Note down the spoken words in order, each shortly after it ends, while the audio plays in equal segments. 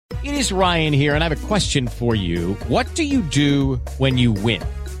It is Ryan here, and I have a question for you. What do you do when you win?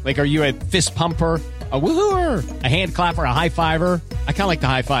 Like, are you a fist pumper, a woohooer, a hand clapper, a high fiver? I kind of like the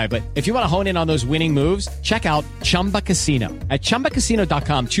high five, but if you want to hone in on those winning moves, check out Chumba Casino. At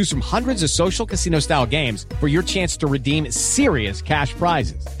ChumbaCasino.com, choose from hundreds of social casino-style games for your chance to redeem serious cash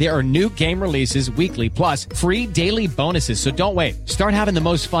prizes. There are new game releases weekly, plus free daily bonuses. So don't wait. Start having the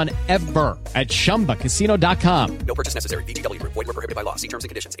most fun ever at ChumbaCasino.com. No purchase necessary. VGW Group. Void where prohibited by law. See terms and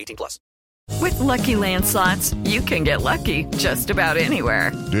conditions. 18+. With Lucky Land Slots, you can get lucky just about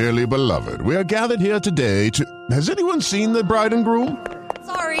anywhere. Dearly beloved, we are gathered here today to... Has anyone seen the bride and groom?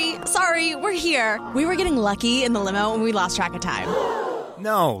 Sorry, we're here. We were getting lucky in the limo and we lost track of time.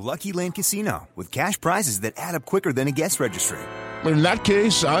 No, Lucky Land Casino, with cash prizes that add up quicker than a guest registry. In that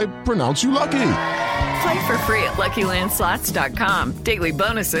case, I pronounce you lucky. Play for free at LuckyLandSlots.com. Daily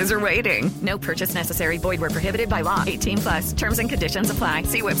bonuses are waiting. No purchase necessary. Void where prohibited by law. 18+. Terms and conditions apply.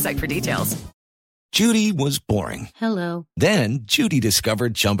 See website for details. Judy was boring. Hello. Then Judy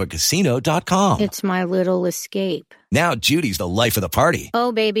discovered ChumbaCasino.com. It's my little escape. Now Judy's the life of the party.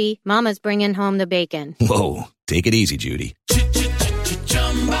 Oh, baby, mama's bringing home the bacon. Whoa, take it easy, Judy.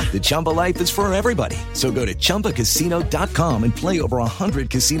 The Chumba life is for everybody. So go to ChumbaCasino.com and play over 100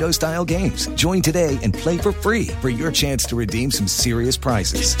 casino-style games. Join today and play for free for your chance to redeem some serious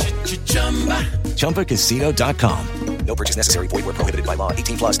prizes. ChumbaCasino.com. No purchase necessary. Void where prohibited by law.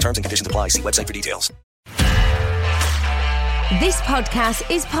 18+. Terms and conditions apply. See website for details. This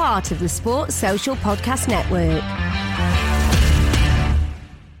podcast is part of the Sports Social Podcast Network.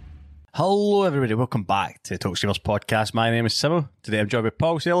 Hello, everybody. Welcome back to Talk Steelers podcast. My name is Simo. Today I'm joined by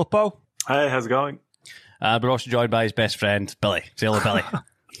Paul. Say hello, Paul. Hi, how's it going? We're also joined by his best friend, Billy. Say hello, Billy.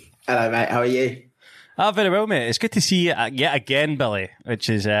 Hello, mate. How are you? Very well, mate. It's good to see you yet again, Billy, which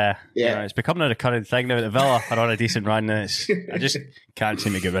is, it's becoming a recurring thing now that Villa are on a decent run. I just can't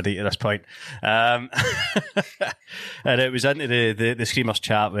seem to get rid of it at this point. And it was into the Screamers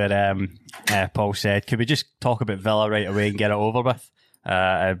chat where Paul said, could we just talk about Villa right away and get it over with?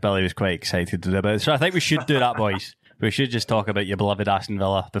 Billy was quite excited to do about it. So I think we should do that, boys. We should just talk about your beloved Aston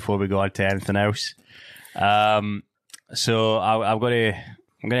Villa before we go on to anything else. So I'm going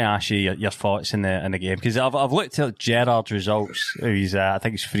to ask you your thoughts in the game, because I've looked at Gerrard's results. I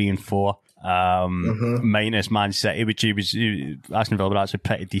think he's 3-4, minus Man City, which Aston Villa were actually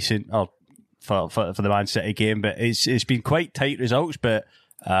pretty decent for the Man City game, but it's been quite tight results, but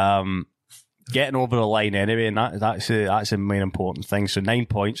getting over the line anyway, and that's a main important thing. So 9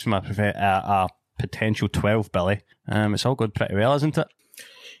 points from a potential 12, Billy. It's all good pretty well, isn't it?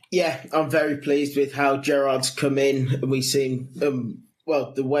 Yeah, I'm very pleased with how Gerrard's come in, and we seem, the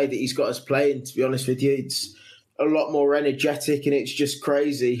way that he's got us playing, to be honest with you, it's a lot more energetic, and it's just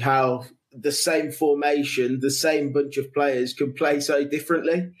crazy how the same formation, the same bunch of players can play so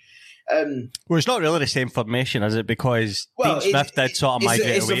differently. Well, it's not really the same formation, is it? Because Dean Smith did sort of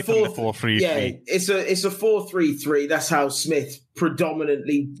migrate away from the 4-3-3. Yeah, it's a 4-3-3. That's how Smith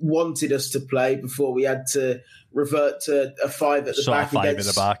predominantly wanted us to play before we had to revert to a 5 at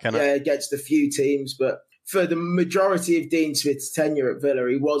the back against a few teams. But for the majority of Dean Smith's tenure at Villa,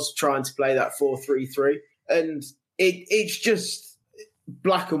 he was trying to play that 4-3-3. And it's just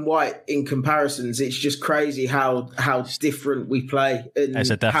black and white in comparisons. It's just crazy how different we play and it's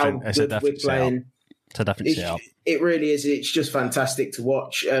a different we're playing. It's a different setup. It really is. It's just fantastic to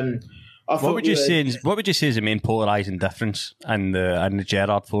watch. What would you say is the main polarising difference in the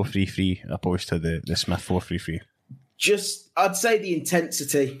Gerrard 4-3-3 opposed to the Smith 4-3-3? I'd say the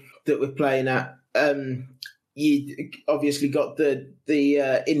intensity that we're playing at. You obviously got the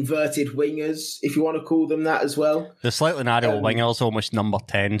inverted wingers, if you want to call them that as well. The slightly narrow wingers, almost number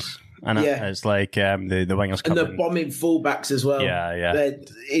 10s. And it's like the wingers come and the bombing fullbacks as well. Yeah.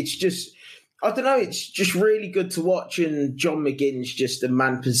 It's just, I don't know, it's just really good to watch. And John McGinn's just a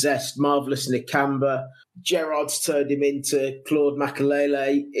man possessed, marvellous Nakamba. Gerrard's turned him into Claude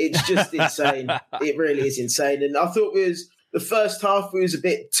Makelele. It's just insane. It really is insane. And I thought the first half was a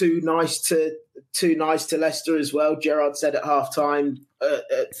bit too nice to Leicester as well. Gerrard said at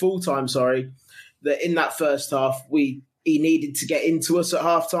full time, that in that first half he needed to get into us at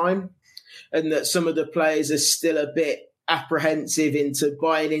half time, and that some of the players are still a bit apprehensive into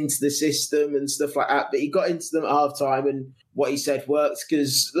buying into the system and stuff like that. But he got into them at half time, and what he said worked,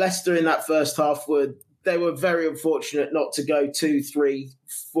 because Leicester in that first half were very unfortunate not to go 2, 3,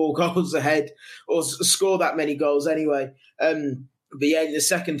 4 goals ahead or score that many goals anyway. But yeah, in the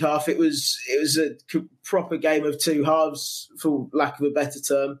second half, it was a proper game of two halves, for lack of a better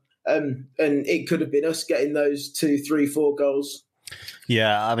term. And it could have been us getting those 2, 3, 4 goals.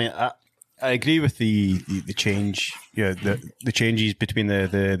 Yeah, I mean, I agree with the change. Yeah, the changes between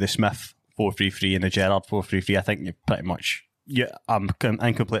the Smith 4-3-3 and the Gerrard 4-3-3. I think you pretty much. Yeah, I'm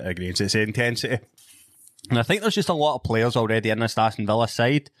completely agreeing. It's the intensity, and I think there's just a lot of players already in this Aston Villa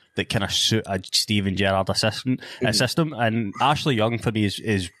side that kind of suit a Steven Gerrard system. And Ashley Young for me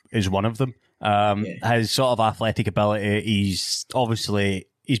is one of them. His sort of athletic ability.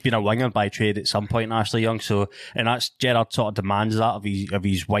 He's been a winger by trade at some point, Ashley Young. So, and that's Gerrard sort of demands that of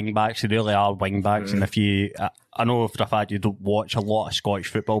his wing backs. They really are wing backs. And if I know for a fact you don't watch a lot of Scottish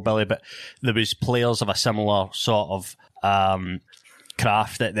football, Billy, but there was players of a similar sort of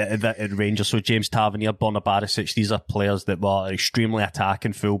craft that at Rangers. So James Tavernier, Borna Barisic, these are players that were extremely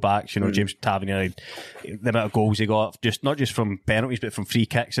attacking fullbacks. You know, James Tavernier, the amount of goals he got, not just from penalties, but from free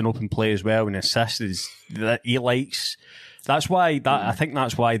kicks and open play as well, and assists that he likes. That's why I think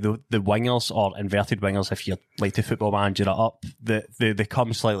that's why the wingers, or inverted wingers, if you like to football manager it up, they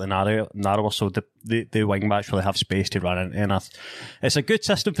come slightly narrower, so the wing backs really have space to run in. And it's a good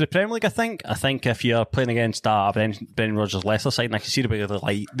system for the Premier League, I think. I think if you're playing against Brendan Rodgers' Leicester side, and I can see the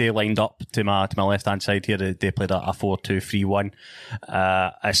way they lined up to my left hand side here, they played a 4-2-3-1.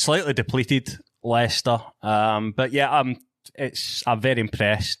 A slightly depleted Leicester, but yeah, I'm very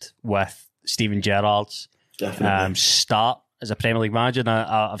impressed with Steven Gerrard's start as a Premier League manager. And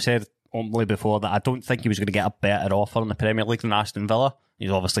I've said only before that I don't think he was going to get a better offer in the Premier League than Aston Villa.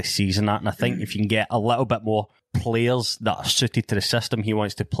 He's obviously seasoned that, and I think if you can get a little bit more players that are suited to the system he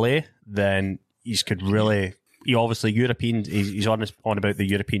wants to play, then he's could really. He obviously European. He's on about the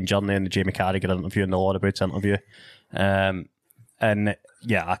European journey and the Jamie Carragher interview and the Laura Boots interview, and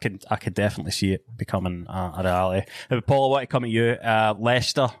yeah, I could definitely see it becoming a reality. Paul, I want to come at you.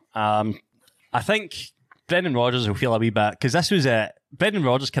 Leicester. I think Brendan Rodgers will feel a wee bit, because this was Brendan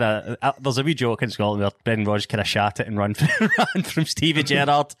Rodgers kind of. There's a wee joke in Scotland where Brendan Rodgers kind of shat it and ran from Steven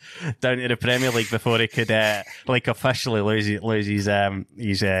Gerrard down to the Premier League before he could officially lose his 10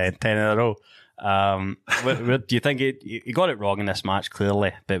 in a row. Where do you think he got it wrong in this match?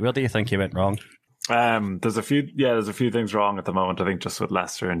 Clearly, but where do you think he went wrong? There's a few things wrong at the moment. I think just with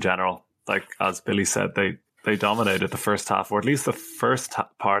Leicester in general, like as Billy said, they dominated the first half, or at least the first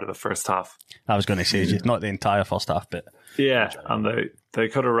part of the first half. I was going to say, not the entire first half, but yeah, and they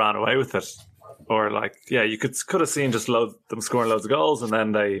could have ran away with it, or you could have seen just them scoring loads of goals, and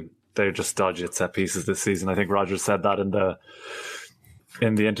then they just dodgy at set pieces this season. I think Rodgers said that in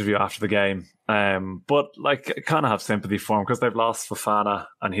the interview after the game. But I kind of have sympathy for him because they've lost Fofana,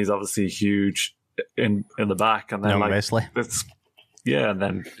 and he's obviously huge in the back, and then Wesley. Yeah, and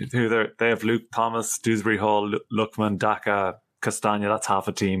then they have Luke Thomas, Dewsbury Hall, Lookman, Daka, Castagna. That's half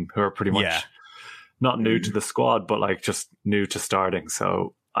a team who are pretty much not new to the squad, but just new to starting.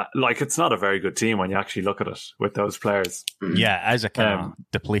 So it's not a very good team when you actually look at it with those players. Yeah, as a kind of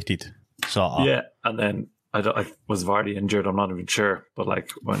depleted sort of. Yeah, and then I was Vardy injured. I'm not even sure, but I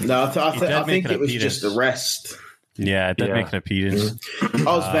think it was just the rest. Yeah, it did make an appearance. I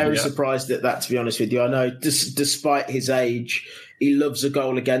was very surprised at that, to be honest with you. I know, despite his age, he loves a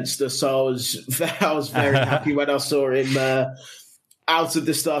goal against us. So I was very happy when I saw him out of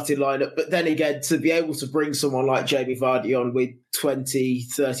the starting lineup. But then again, to be able to bring someone like Jamie Vardy on with 20,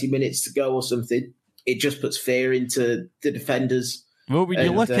 30 minutes to go or something, it just puts fear into the defenders. Well, when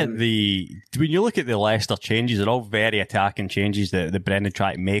you look at the Leicester changes, they're all very attacking changes that Brendan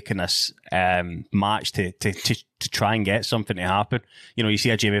tried to make in this match to try and get something to happen. You know, you see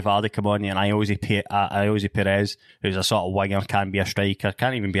a Jamie Vardy come on, and Ayoze Perez, who's a sort of winger, can be a striker,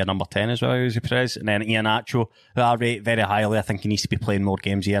 can't even be a number 10 as well, Ayoze Perez, and then Iheanacho, who I rate very highly. I think he needs to be playing more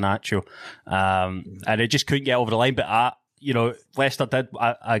games, Iheanacho, and it just couldn't get over the line. But Leicester did.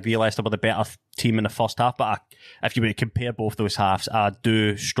 I agree, Leicester were the better team in the first half, but if you were to compare both those halves, I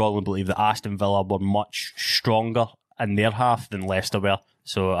do strongly believe that Aston Villa were much stronger in their half than Leicester were.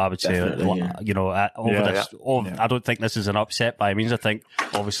 So I would say, I don't think this is an upset by means. I think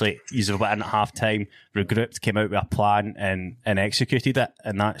obviously he's went in at half time, regrouped, came out with a plan and executed it,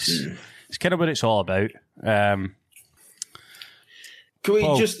 and it's kind of what it's all about. Can we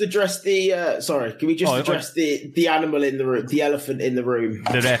just address the the animal in the room, the elephant in the room?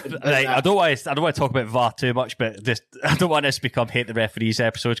 The ref. I don't want to talk about VAR too much, but I don't want this to become hate the referees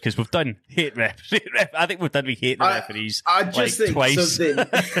episodes, because we've done hate ref. I think we've done hate the referees. I just think twice.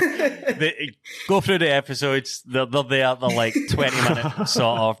 Go through the episodes. They're there. They're 20-minute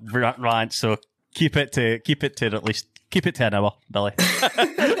sort of rant. So keep it to at least. Keep it to an hour, Billy.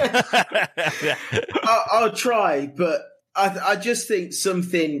 I'll try, but I just think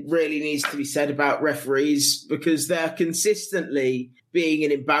something really needs to be said about referees because they're consistently being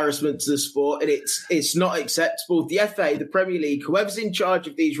an embarrassment to the sport, and it's not acceptable. The FA, the Premier League, whoever's in charge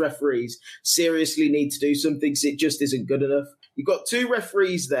of these referees seriously need to do something because it just isn't good enough. You've got 2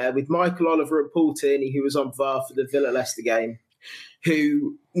 referees there with Michael Oliver and Paul Tierney, who was on VAR for the Villa-Leicester game,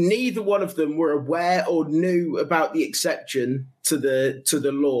 who neither one of them were aware or knew about the exception to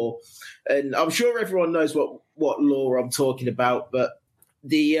the law. And I'm sure everyone knows what law I'm talking about, but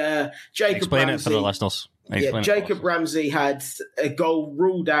the Jacob Explain Ramsey, it for the listeners. Jacob Ramsey had a goal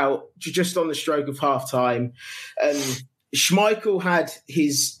ruled out just on the stroke of half-time. Schmeichel had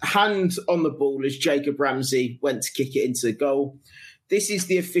his hand on the ball as Jacob Ramsey went to kick it into the goal. This is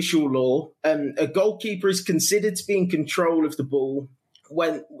the official law. A goalkeeper is considered to be in control of the ball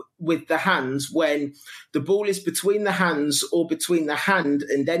with the hands when the ball is between the hands or between the hand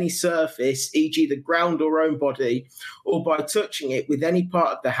and any surface, e.g. the ground or own body, or by touching it with any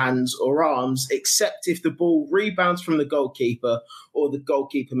part of the hands or arms, except if the ball rebounds from the goalkeeper or the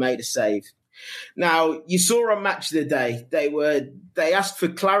goalkeeper made a save. Now, you saw on Match of the Day, they asked for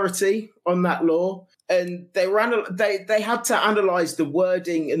clarity on that law, and they had to analyse the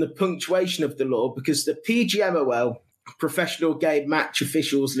wording and the punctuation of the law because the PGMOL, Professional Game Match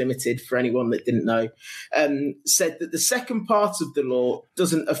Officials Limited, for anyone that didn't know, said that the second part of the law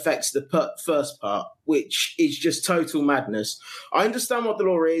doesn't affect the first part, which is just total madness. I understand what the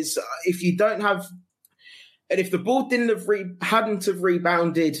law is. If you don't have... And if the ball hadn't have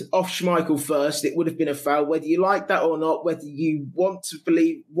rebounded off Schmeichel first, it would have been a foul. Whether you like that or not, whether you want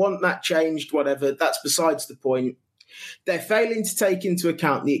that changed, whatever, that's besides the point. They're failing to take into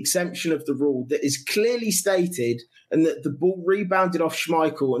account the exemption of the rule that is clearly stated and that the ball rebounded off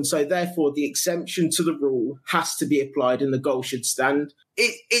Schmeichel, and so therefore the exemption to the rule has to be applied and the goal should stand.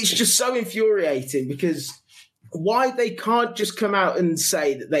 It's just so infuriating because why they can't just come out and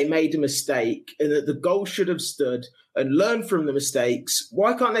say that they made a mistake and that the goal should have stood and learn from the mistakes.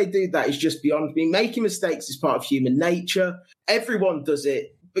 Why can't they do that is just beyond me. Making mistakes is part of human nature. Everyone does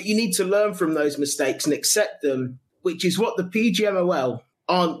it, but you need to learn from those mistakes and accept them, which is what the PGMOL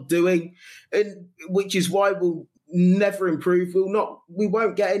aren't doing, and which is why we'll never improve. We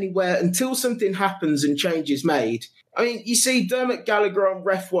won't get anywhere until something happens and change is made. I mean, you see Dermot Gallagher on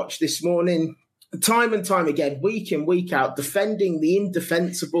Ref Watch this morning, time and time again, week in, week out, defending the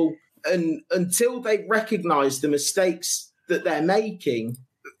indefensible. And until they recognise the mistakes that they're making,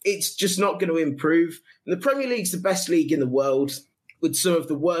 it's just not going to improve. And the Premier League's the best league in the world, with some of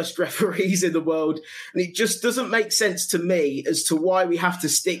the worst referees in the world. And it just doesn't make sense to me as to why we have to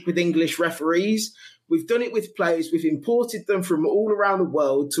stick with English referees. We've done it with players. We've imported them from all around the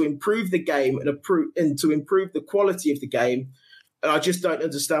world to improve the game and to improve the quality of the game. And I just don't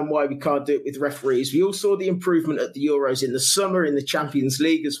understand why we can't do it with referees. We all saw the improvement at the Euros in the summer, in the Champions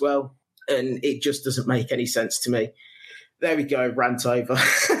League as well. And it just doesn't make any sense to me. There we go, rant over.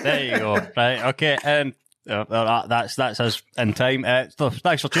 There you go. Right, okay. That's us in time. So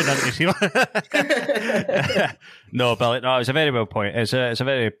thanks for tuning in to see. No, Billy. No, it's a very well point. It's a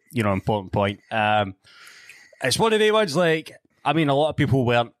very important point. It's one of the ones. Like, I mean, a lot of people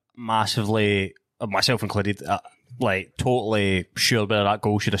weren't massively, myself included, totally sure whether that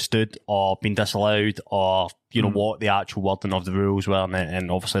goal should have stood or been disallowed, or what the actual wording of the rules were,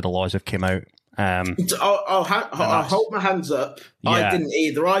 and obviously the laws have come out. I'll hold my hands up. Yeah. I didn't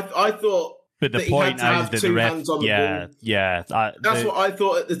either. I thought. But the point is that the ref, hands on the ball. That's what I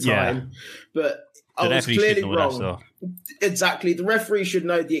thought at the time. Yeah. But I was clearly wrong. Exactly. The referee should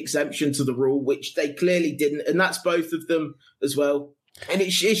know the exemption to the rule, which they clearly didn't. And that's both of them as well. And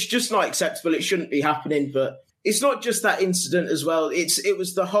it's just not acceptable. It shouldn't be happening. But it's not just that incident as well. It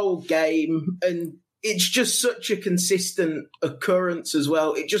was the whole game. And it's just such a consistent occurrence as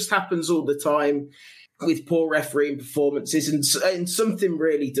well. It just happens all the time with poor refereeing performances, and something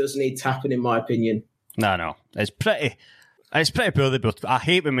really does need to happen, in my opinion. No, it's pretty poorly built. I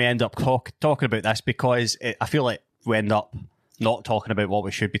hate when we end up talking about this because I feel like we end up not talking about what we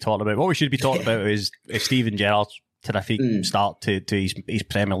should be talking about. What we should be talking about is Steven Gerrard's terrific start to his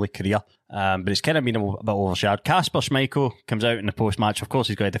Premier League career. But it's kind of been a bit overshadowed. Kasper Schmeichel comes out in the post-match. Of course,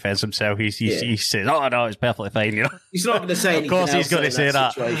 he's got to defend himself. He says, "Oh no, it's perfectly fine." He's not going to say anything. Of course, he's going to say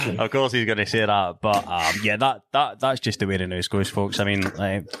that. Situation. Of course, he's going to say that. But that's just the way the news goes, folks. I mean,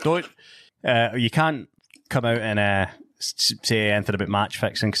 you can't come out and say anything about match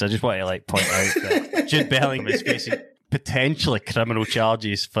fixing, because I just want to point out that Jude Bellingham is potentially criminal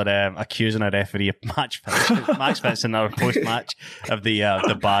charges for accusing a referee of match fixing our post-match of the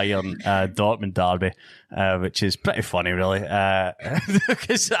Bayern Dortmund derby, which is pretty funny, really.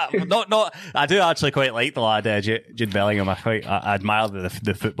 Because I do actually quite like the lad Jude Bellingham. I admire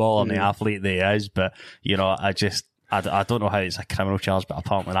the footballer and the athlete that he is, but I don't know how it's a criminal charge, but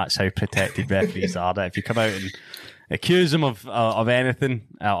apparently that's how protected referees are. That if you come out and accuse them of anything,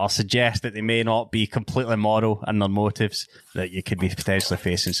 or suggest that they may not be completely moral in their motives, that you could be potentially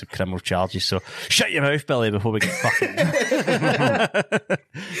facing some criminal charges. So shut your mouth, Billy, before we get fucking...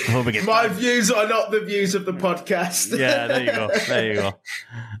 My views are not the views of the podcast. Yeah, there you go.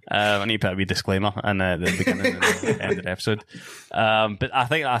 I need to put a wee disclaimer in the beginning and the end of the episode. But I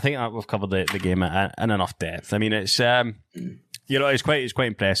think that we've covered the game in enough depth. I mean, it's... it's quite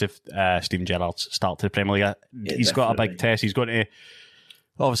impressive, Steven Gerrard's start to the Premier League. He's got a big test. He's going to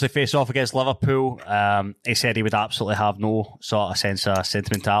obviously face off against Liverpool. He said he would absolutely have no sort of sense of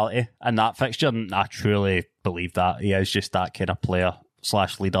sentimentality in that fixture, and I truly believe that. He is just that kind of player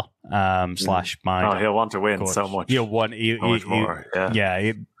 / leader / manager. Oh, he'll want to win coach. So much. He'll want much more.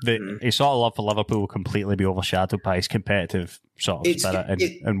 His sort of love for Liverpool will completely be overshadowed by his competitive sort of spirit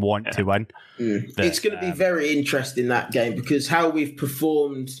and want to win. It's going to be very interesting, that game, because how we've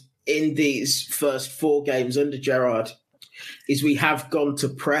performed in these first 4 games under Gerrard is we have gone to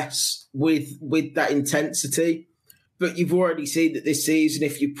press with that intensity. But you've already seen that this season,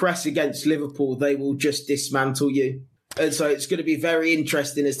 if you press against Liverpool, they will just dismantle you. And so it's going to be very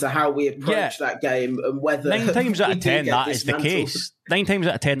interesting as to how we approach that game and whether 9 times out of 10 that is the case. 9 times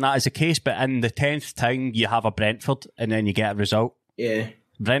out of 10 that is the case, but in the 10th time you have a Brentford and then you get a result. Yeah.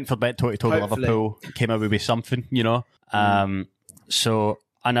 Brentford bet 22 to Liverpool, came away with something, So,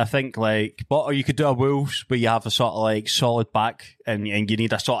 and I think or you could do a Wolves where you have a sort of solid back and you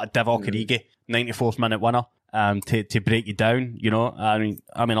need a sort of Divock Origi 94th minute winner. To break you down, I mean,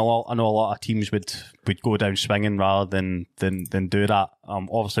 I know a lot of teams would go down swinging rather than do that.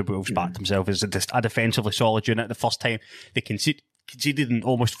 Obviously, Wolves backed themselves as a defensively solid unit. The first time they conceded in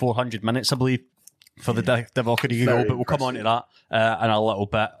almost 400 minutes, I believe, for the Divock Origi goal. But we'll come on to that in a little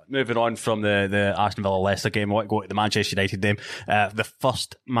bit. Moving on from the Aston Villa Leicester game, I want to go to the Manchester United game. The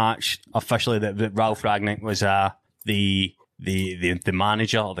first match officially that Ralf Rangnick was the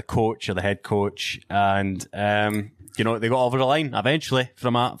manager or the coach or the head coach, and they got over the line eventually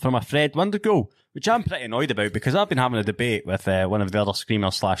from a Fred Winder goal, which I'm pretty annoyed about because I've been having a debate with one of the other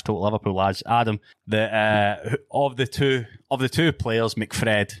screamers / Total Liverpool lads, Adam, that of the two players,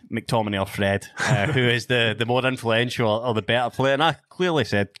 McTominay or Fred, who is the more influential or the better player, and I clearly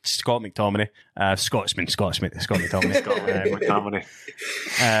said Scott McTominay, Scotsman Scott McTominay,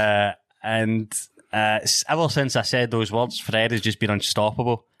 and. Ever since I said those words, Fred has just been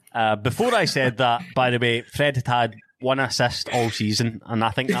unstoppable. Before I said that, by the way, Fred had 1 assist all season, and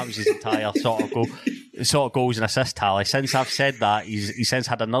I think that was his entire sort of goals and assist tally. Since I've said that, he's since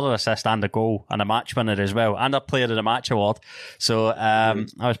had another assist and a goal and a match winner as well, and a Player of the Match award. So I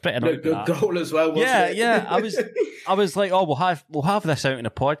was pretty annoyed. Good goal as well. Wasn't it? Yeah. I was like, oh, we'll have this out in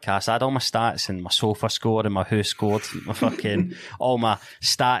the podcast. I had all my stats and my sofa score and my who scored, my fucking all my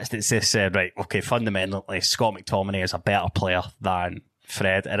stats that just said, right, okay, fundamentally, Scott McTominay is a better player than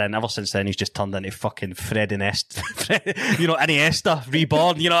Fred, and then ever since then he's just turned into fucking Fred Iniesta, Iniesta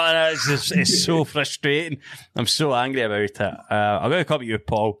reborn. And it's so frustrating. I'm so angry about it. I'm going to come to you,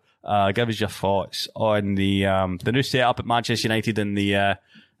 Paul. Give us your thoughts on the new setup at Manchester United and the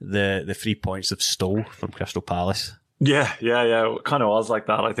 3 points of Stowe from Crystal Palace. Yeah. It kind of was like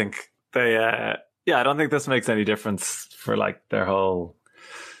that. I think they. I don't think this makes any difference for their whole.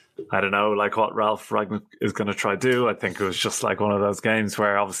 I don't know, what Ralf Rangnick is going to try to do. I think it was just one of those games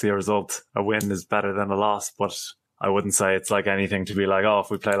where obviously a win is better than a loss, but I wouldn't say it's anything to be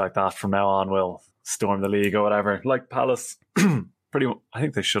if we play like that from now on, we'll storm the league or whatever. Palace, I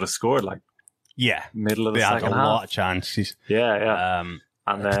think they should have scored middle of the second half. They had a lot of chances. Yeah.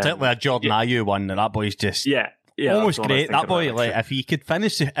 And particularly a Jordan Ayew one, that boy's just almost great. That boy, if he could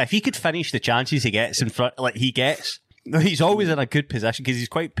finish the chances he gets in front, he gets. He's always in a good position because he's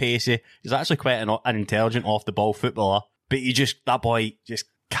quite pacey. He's actually quite an intelligent off the ball footballer, but that boy just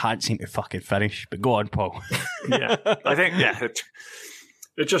can't seem to fucking finish. But go on, Paul. I think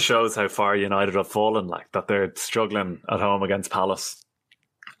it just shows how far United have fallen. That they're struggling at home against Palace,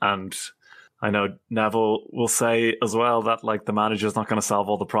 and I know Neville will say as well that the manager's not going to solve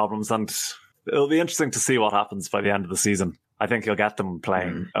all the problems, and it'll be interesting to see what happens by the end of the season. I think he'll get them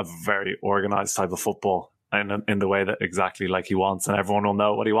playing a very organised type of football. And in the way that exactly he wants, and everyone will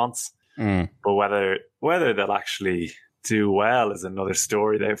know what he wants. But whether they'll actually do well is another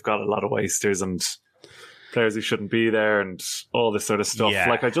story. They've got a lot of wasters, and players who shouldn't be there and all this sort of stuff. Yeah.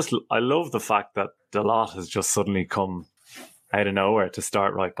 Like, I love the fact that Dalot has just suddenly come out of nowhere to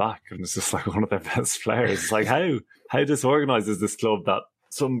start right back, and it's just like one of their best players. It's like, how disorganised is this club that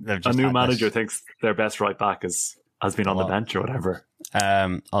a new manager thinks their best right back has been on the bench or whatever.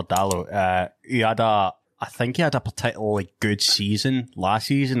 Dalot, I think he had a particularly good season last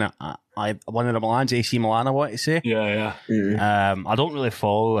season. One of the Milan's AC Milan, I want to say. Yeah. I don't really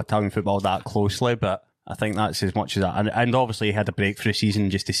follow Italian football that closely, but I think that's as much as that. And obviously he had a breakthrough season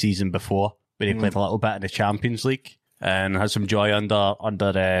just the season before, where he played a little bit in the Champions League and had some joy under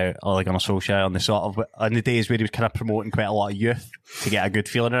Ole Gunnar Solskjaer on the sort of on the days where he was kind of promoting quite a lot of youth to get a good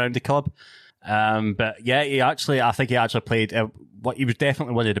feeling around the club. But yeah, I think he actually played. He was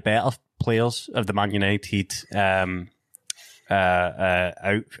definitely one of the better players of the Man United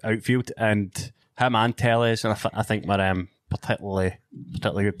outfield, and him and Telles, and I think were particularly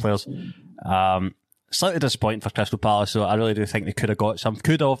good players. Slightly disappointing for Crystal Palace, so I really do think they could have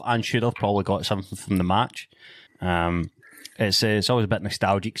and should have probably got something from the match. It's always a bit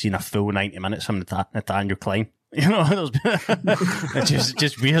nostalgic seeing a full 90 minutes from Nathaniel Klein. You know, it's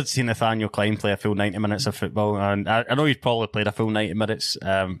just weird seeing Nathaniel Klein play a full 90 minutes of football. And I know he's probably played a full 90 minutes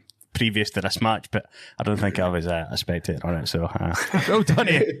previous to this match, but I don't think I was a spectator on it. So, well done,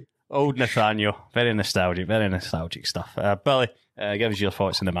 old Nathaniel. Very nostalgic stuff. Billy, give us your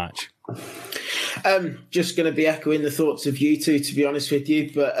thoughts on the match. Just going to be echoing the thoughts of you two, to be honest with you,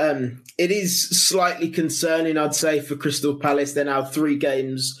 but it is slightly concerning, I'd say, for Crystal Palace. They're now 3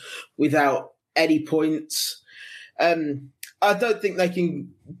 games without any points. I don't think they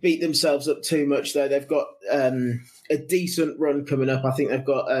can beat themselves up too much, though. They've got a decent run coming up. I think they've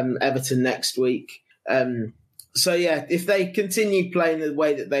got Everton next week. So, yeah, if they continue playing the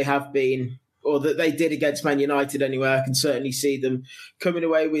way that they have been, or that they did against Man United anyway, I can certainly see them coming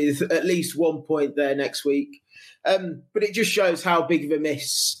away with at least 1 point there next week. But it just shows how big of a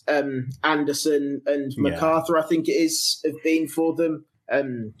miss Anderson and MacArthur, I think it is, have been for them.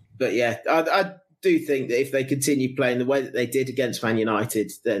 But yeah, I do think that if they continue playing the way that they did against Man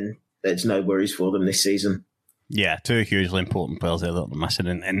United, then there's no worries for them this season. Yeah, 2 hugely important players there that they're missing.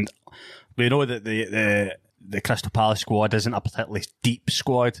 And we know that the Crystal Palace squad isn't a particularly deep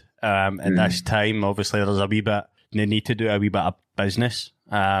squad at this time. Obviously, they need to do a wee bit of business,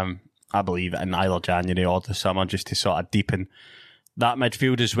 I believe, in either January or the summer, just to sort of deepen that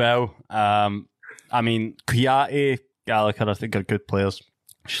midfield as well. I mean, Kouyaté, Gallagher, I think are good players.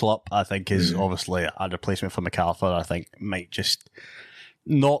 Schlupp, I think, is obviously a replacement for MacArthur. I think might just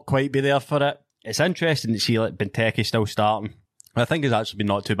not quite be there for it. It's interesting to see like Benteke still starting. I think it's actually been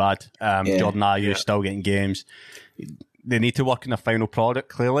not too bad. Jordan Ayew still getting games. They need to work on the final product.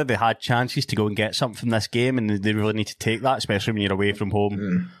 Clearly, they had chances to go and get something from this game, and they really need to take that, especially when you're away from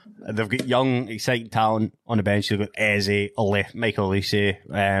home. They've got young, exciting talent on the bench. They've got Eze, Michael Olise,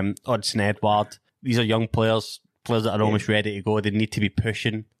 Odsonne Edouard. These are young players that are almost ready to go. They need to be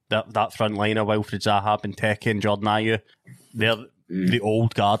pushing that front line of Wilfried Zaha, Benteke and Jordan Ayew. They're the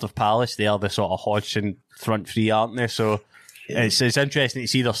old guard of Palace. They are the sort of Hodgson front three, aren't they? So it's interesting to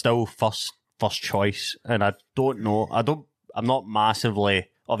see they're still first choice. And I don't know. I'm not massively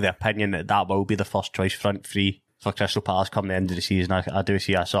of the opinion that will be the first choice front three for Crystal Palace come the end of the season. I do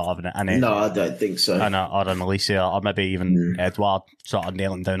see a sort of no, I don't think so. Or an Olise or maybe even Edouard sort of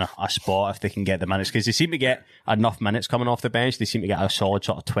nailing down a spot if they can get the minutes, because they seem to get enough minutes coming off the bench. They seem to get a solid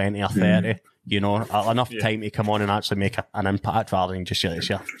sort of 20 or 30, enough time to come on and actually make an impact rather than just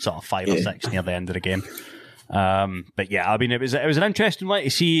sort of 5 or 6 near the end of the game. But yeah, I mean, it was an interesting way to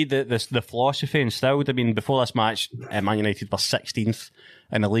see the philosophy instilled. I mean, before this match, Man United were 16th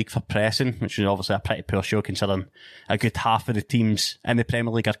in the league for pressing, which is obviously a pretty poor show considering a good half of the teams in the Premier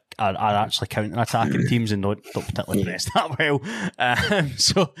League are actually counter-attacking teams and don't particularly press that well.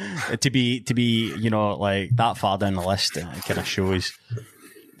 So to be like that far down the list, it kind of shows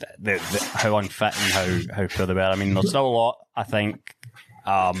how unfit and how poor they were. I mean, there's still a lot, I think,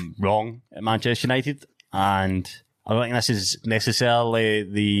 wrong at Manchester United. And I don't think this is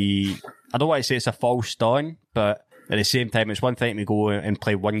necessarily I don't want to say it's a false dawn, but at the same time, it's one thing to go and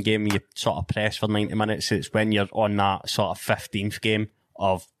play one game and you sort of press for 90 minutes. It's when you're on that sort of 15th game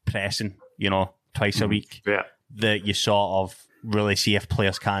of pressing, twice a week, that you sort of really see if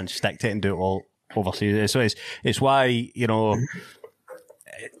players can stick to it and do it all overseas. So it's why,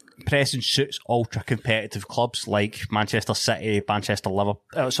 pressing suits ultra competitive clubs like Manchester City,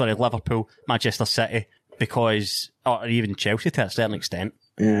 Liverpool, Manchester City, because, or even Chelsea to a certain extent,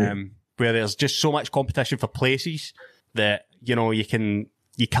 where there's just so much competition for places that, you can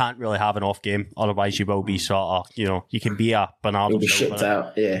you can't really have an off game, otherwise you will be sort of, you can be a Bernardo You'll be shipped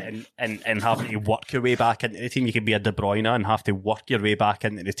out, and have to work your way back into the team. You can be a De Bruyne and have to work your way back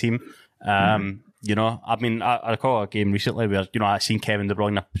into the team. I mean, I recall a game recently where I seen Kevin De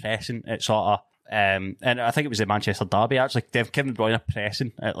Bruyne pressing at sort of. And I think it was the Manchester derby actually. Kevin De Bruyne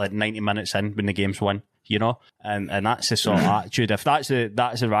pressing at like 90 minutes in when the game's won, and that's the sort of attitude. If that's the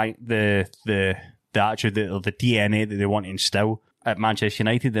attitude or the DNA that they want to instill at Manchester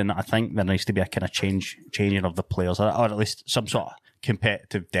United, then I think there needs to be a kind of changing of the players, or at least some sort of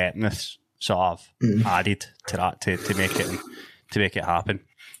competitive depthness sort of added to that to make it happen.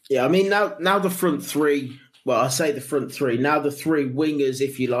 Yeah, I mean now the front three. Well, I say the front three. Now the three wingers,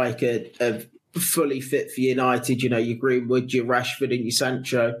 if you like, are fully fit for United. Your Greenwood, your Rashford, and your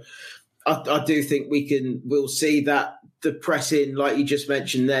Sancho. I do think we'll see that the pressing, like you just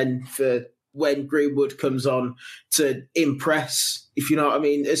mentioned, then for when Greenwood comes on to impress, if you know what I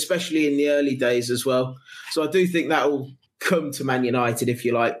mean, especially in the early days as well. So I do think that will come to Man United, if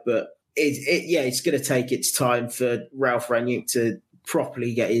you like, but it's going to take its time for Ralf Rangnick to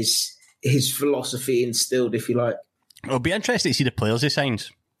properly get his philosophy instilled, if you like. It'll be interesting to see the players he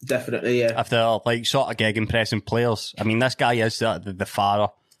signs. Definitely, yeah. If they're like sort of gegenpressing players. I mean, this guy is the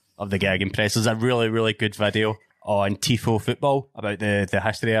father of the gegenpress. There's a really, really good video on Tifo Football about the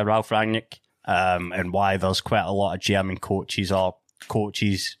history of Ralf Rangnick and why there's quite a lot of German coaches or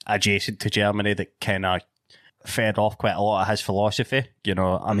coaches adjacent to Germany that kind of fed off quite a lot of his philosophy.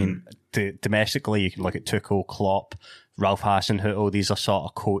 I mean, domestically, you can look at Tuchel, Klopp, Ralph Hasenhüttl. These are sort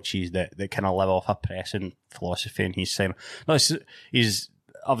of coaches that kind of live off a pressing philosophy, and he's saying, he's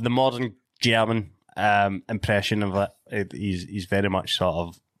of the modern German impression of it, he's very much sort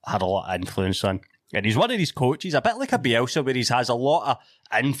of had a lot of influence on. And he's one of these coaches, a bit like a Bielsa, where he has a lot of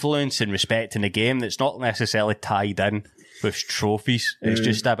influence and respect in the game that's not necessarily tied in with trophies. It's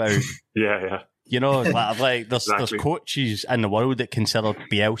just about... Yeah. There's coaches in the world that consider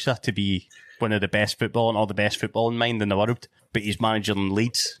Bielsa to be one of the best footballing or the best footballing mind in the world, but he's managing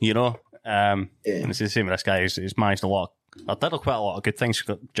Leeds, And it's the same with this guy. He's managed quite a lot of good things,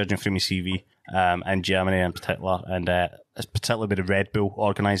 judging from his CV, in Germany in particular, and particularly with the Red Bull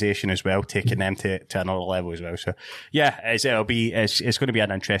organisation as well, taking them to another level as well. So, yeah, it's going to be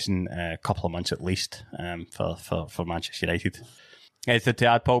an interesting couple of months at least for Manchester United. Anything to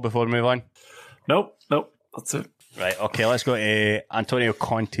add, Paul, before we move on? Nope, that's it. Right, okay, let's go to Antonio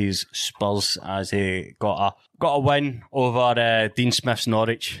Conte's Spurs as he got a win over Dean Smith's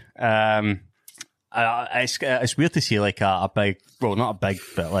Norwich. It's weird to see like a big, well, not a big,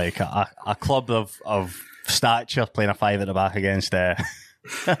 but like a club of stature playing a five at the back against on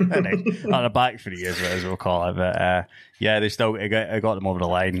the back three as we'll call it. But they still it got them over the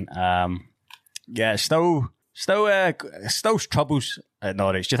line. Still troubles at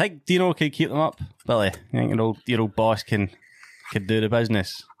Norwich. Do you think Dino can keep them up, Billy? You think your old boss can do the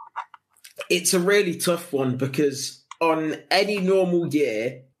business? It's a really tough one because on any normal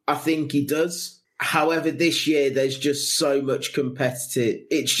year, I think he does. However, this year there's just so much competitive.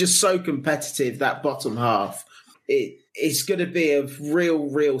 It's just so competitive, that bottom half. It's going to be a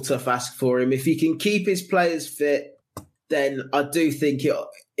real tough ask for him. If he can keep his players fit, then I do think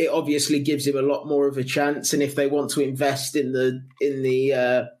it obviously gives him a lot more of a chance. And if they want to invest in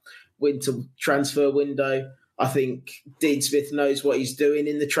the winter transfer window, I think Dean Smith knows what he's doing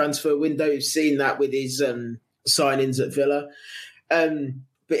in the transfer window. We've seen that with his signings at Villa.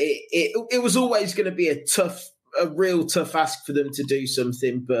 But it was always going to be a real tough ask for them to do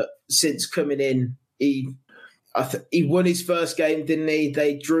something. But since coming in, he won his first game, didn't he?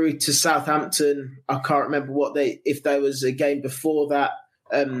 They drew to Southampton. I can't remember if there was a game before that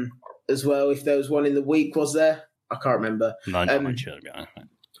as well. If there was one in the week, was there? I can't remember. No, not sure.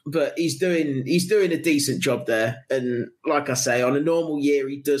 But he's doing a decent job there. And like I say, on a normal year,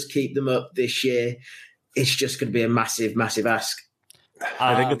 he does keep them up. This year, it's just going to be a massive ask.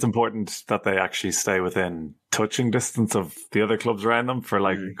 I think it's important that they actually stay within touching distance of the other clubs around them for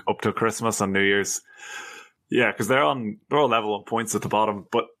up to Christmas and New Year's. Yeah, because they're all level on points at the bottom,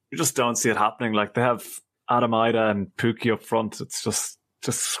 but you just don't see it happening. Like they have Adam Ida and Pukki up front. It's just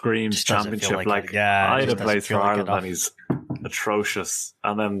screams championship. Ida plays for Ireland and he's atrocious.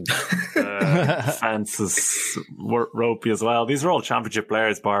 And then the defence is ropey as well. These are all championship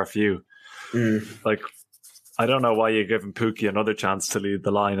players, bar a few. I don't know why you're giving Pukki another chance to lead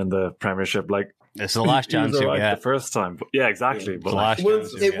the line in the Premiership. It's the last chance you get. The first time. But yeah, exactly. But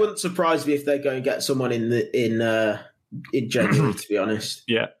it wouldn't surprise me if they go and get someone in January, to be honest.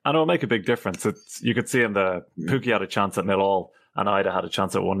 Yeah, and it'll make a big difference. You could see in the Pukki had a chance at 0-0 and Ida had a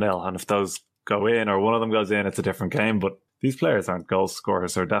chance at 1-0. And if those go in or one of them goes in, it's a different game. But these players aren't goal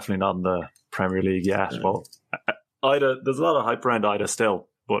scorers. They're definitely not in the Premier League yet. Well, Ida, there's a lot of hype around Ida still,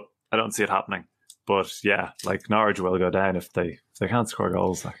 but I don't see it happening. But yeah, like Norwich will go down if they can't score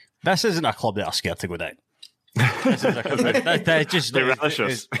goals. Like. This isn't a club that are scared to go down. This is they just they relish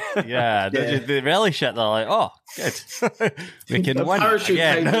it. Yeah, they relish it. They're like, oh, good, we can win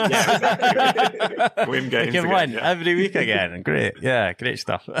again. Win games. We can win every week again. Great, yeah, great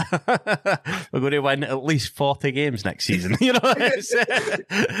stuff. We're going to win at least 40 games next season. You know.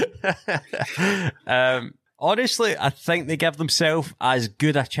 Honestly, I think they give themselves as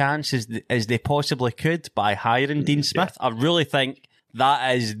good a chance as they possibly could by hiring Dean Smith. I really think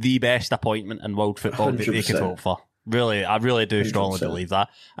that is the best appointment in world football that they could hope for. Really, I really do strongly 100%. Believe that.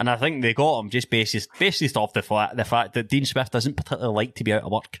 And I think they got him just based off the fact that Dean Smith doesn't particularly like to be out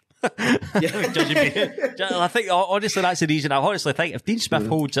of work. I think, honestly, that's the reason. I honestly think if Dean Smith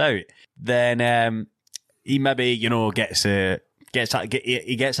holds out, then he maybe, he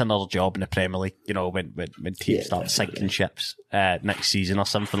gets another job in the Premier League, when teams start sinking ships next season or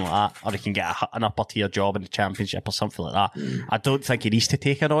something like that, or he can get an upper tier job in the Championship or something like that. I don't think he needs to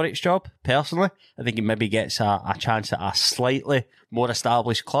take a Norwich job, personally. I think he maybe gets a chance at a slightly more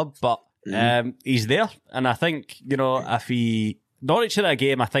established club, but he's there. And I think, if he... Norwich in a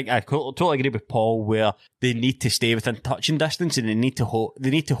game, I think I totally agree with Paul, where they need to stay within touching distance and they need to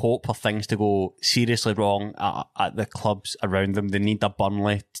hope for things to go seriously wrong at the clubs around them. They need a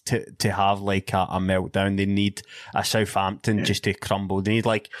Burnley to have like a meltdown. They need a Southampton just to crumble. They need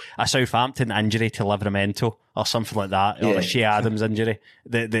like a Southampton injury to Livramento or something like that, or a Shea Adams injury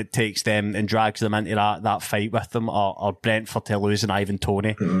that takes them and drags them into that fight with them, or Brentford to losing Ivan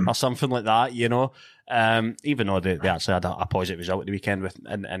Toney or something like that, even though they actually had a positive result at the weekend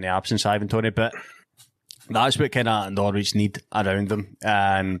in the absence of Ivan Toney, but that's what kind of Norwich need around them,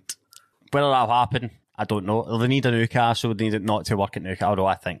 and whether that'll happen, I don't know. They need a Newcastle, they need it not to work at Newcastle, although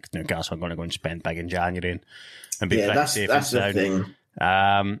I think Newcastle are going to go and spend big in January and be pretty safe. That's the thing.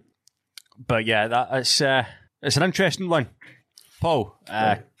 But yeah, it's an interesting one. Paul,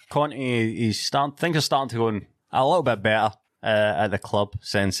 Conte, things are starting to go a little bit better at the club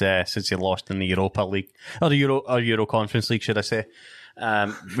since he lost in the Europa League, or the Euro Conference League, should I say,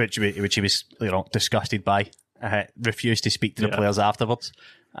 which he was disgusted by. Refused to speak to the players afterwards.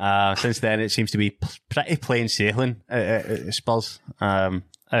 Since then, it seems to be pretty plain sailing at Spurs. How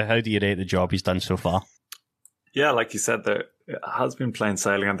do you rate the job he's done so far? Yeah, like you said, it has been plain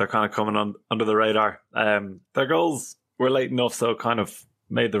sailing, and they're kind of coming under the radar. Their goals were late enough, so it kind of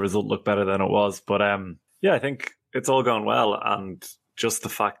made the result look better than it was. But I think it's all going well, and just the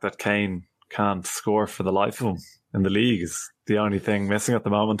fact that Kane can't score for the life of him in the league is the only thing missing at the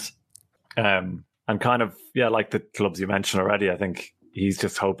moment. And kind of, like the clubs you mentioned already, I think he's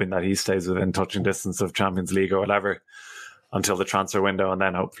just hoping that he stays within touching distance of Champions League or whatever until the transfer window, and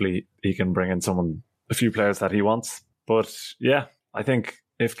then hopefully he can bring in a few players that he wants. But yeah, I think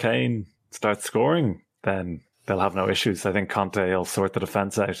if Kane starts scoring, then they'll have no issues. I think Conte will sort the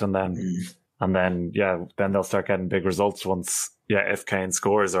defence out, and then then they'll start getting big results once if Kane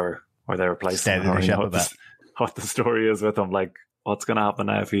scores or they replace him, or what the story is with him. Like, what's going to happen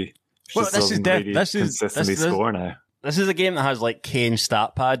now if he doesn't consistently score now? This is a game that has like Kane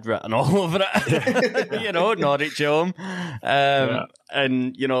stat pad written all over it. Norwich home,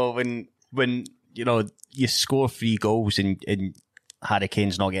 and when you score 3 goals and Harry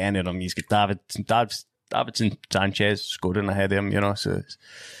Kane's not getting any of them, he's got Davidson Sanchez scoring ahead of him. So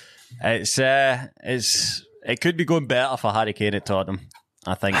it could be going better for Harry Kane at Tottenham,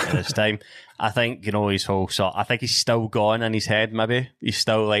 I think, at this time. I think, his whole I think he's still gone in his head, maybe. He's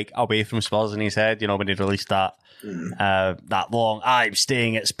still like away from Spurs in his head, when he released that long, I'm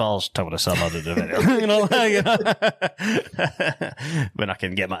staying at Spurs till the summer to do it. When I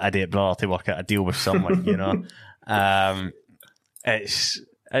can get my idiot brother to work out a deal with someone, it's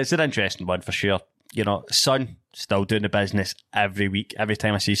an interesting one for sure. Son still doing the business every week. Every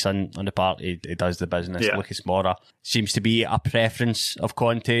time I see Son on the park, he does the business. Yeah. Lucas Moura seems to be a preference of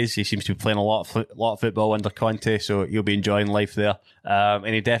Conte's. He seems to be playing a lot of football under Conte, so he'll be enjoying life there.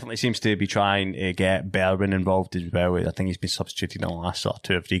 And he definitely seems to be trying to get Berwin involved as well. I think he's been substituted in the last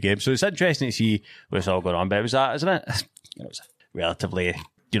 2 or 3 games. So it's interesting to see what's all going on. But it was that, isn't it? It was relatively,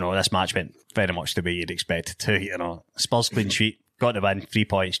 this match went very much the way you'd expect it to. Spurs clean sheet. Got the win, 3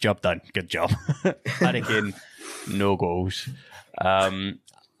 points, job done. Good job. Harry Kane, no goals. A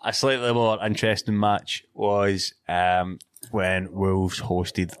slightly more interesting match was when Wolves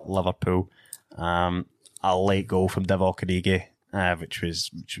hosted Liverpool. A late goal from Divock Origi, which was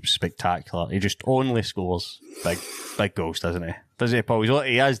spectacular. He just only scores big goals, doesn't he? Doesn't he, Paul?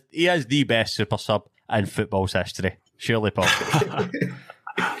 He has the best super sub in football's history. Surely, Paul.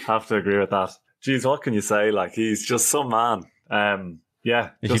 Have to agree with that. Jeez, what can you say? Like, he's just some man.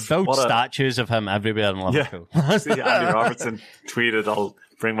 Yeah. You build statues of him everywhere in Liverpool. Yeah. See, Andy Robertson tweeted, I'll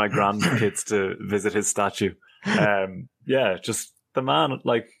bring my grandkids to visit his statue. Yeah, just the man,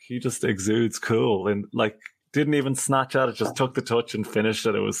 like, he just exudes cool and, like, didn't even snatch at it, just took the touch and finished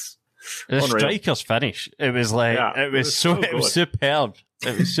it. It was the striker's finish. It was like, it was superb.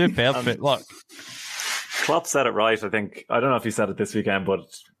 It was superb. But look, Klopp said it right, I think. I don't know if he said it this weekend, but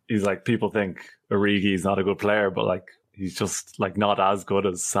he's like, people think Origi's not a good player, but like, he's just like not as good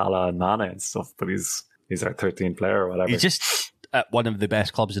as Salah and Mane and stuff, but he's our 13th player or whatever. He's just at one of the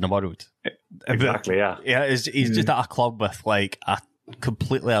best clubs in the world. Exactly, yeah. Yeah, he's just at a club with like a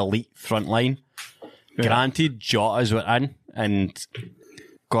completely elite front line. Yeah. Granted, Jota's went in and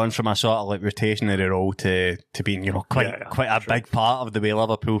gone from a sort of like rotationary role to being, you know, quite a big part of the way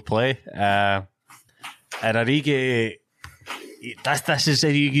Liverpool play. And Origi, this is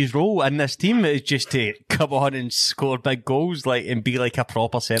Origi's role in this team, is just to come on and score big goals, like, and be like a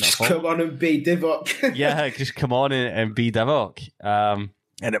proper centre forward. Come on and be Divock. Yeah, just come on and be Divock. And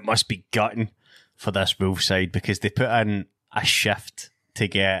it must be gutting for this Wolves side because they put in a shift to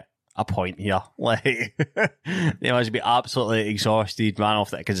get a point here. Like, they must be absolutely exhausted, ran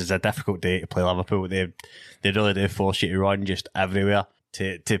off that, because it's a difficult day to play Liverpool. They really do force you to run just everywhere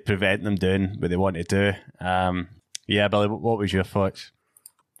to prevent them doing what they want to do. Yeah, Billy, what was your thoughts?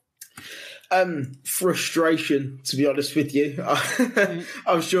 Frustration, to be honest with you.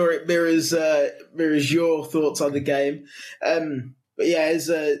 I'm sure it mirrors your thoughts on the game. But yeah, as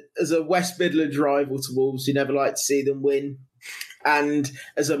a West Midlands rival to Wolves, you never like to see them win. And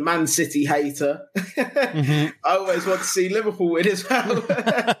as a Man City hater, I always want to see Liverpool win as well.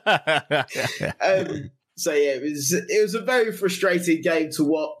 So yeah, it was a very frustrating game to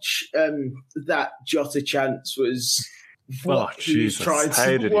watch. That Jota chance was what he was trying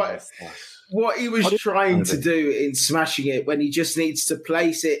to do in smashing it, when he just needs to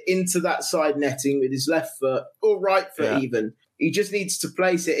place it into that side netting with his left foot or right foot even. He just needs to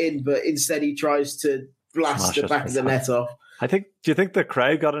place it in, but instead he tries to blast the back of the net off. Do you think the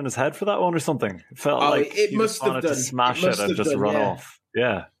crowd got in his head for that one or something? It felt like it he must have wanted done. to smash it and just run off.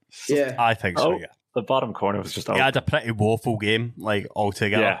 Yeah. Yeah. I think so, yeah. The bottom corner was just open. He had a pretty woeful game, like,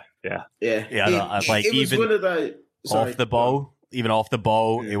 altogether. Yeah. It was one of those... Off the ball,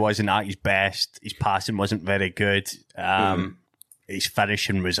 he wasn't at his best. His passing wasn't very good. His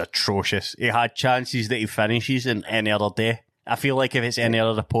finishing was atrocious. He had chances that he finishes in any other day. I feel like if it's any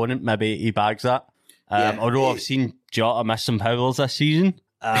other opponent, maybe he bags that. Although I've seen Jota miss some howlers this season.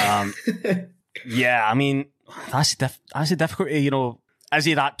 Yeah, I mean, that's a difficulty, you know. Is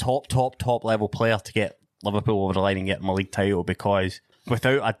he that top level player to get Liverpool over the line and get them a league title? Because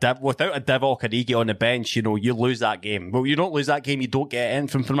without a Divock Origi on the bench, you know, you lose that game. Well, you don't lose that game, you don't get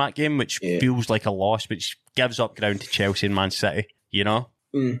anything from that game, which feels like a loss, which gives up ground to Chelsea and Man City, you know?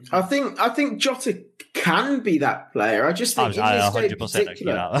 I think Jota can be that player. I just think in this game in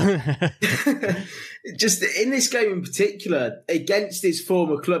particular, just in this game in particular, against his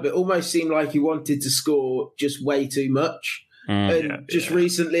former club, it almost seemed like he wanted to score just way too much.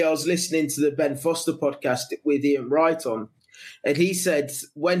 Recently, I was listening to the Ben Foster podcast with Ian Wright on, and he said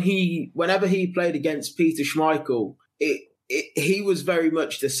whenever he played against Peter Schmeichel, he was very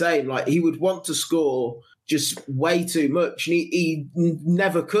much the same. Like, he would want to score just way too much, and he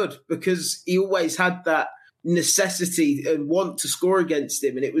never could, because he always had that necessity and want to score against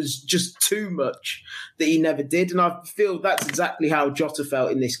him, and it was just too much that he never did. And I feel that's exactly how Jota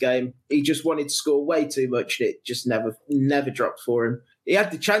felt in this game. He just wanted to score way too much, and it just never dropped for him. He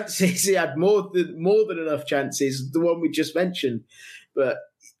had the chances, he had more than enough chances, the one we just mentioned. But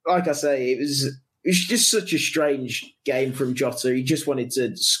like I say, it was just such a strange game from Jota. He just wanted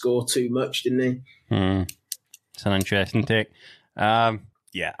to score too much, didn't he? It's an interesting take. Yeah,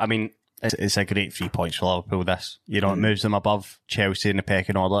 I mean, it's a great 3 points for Liverpool, this. You know, it moves them above Chelsea in the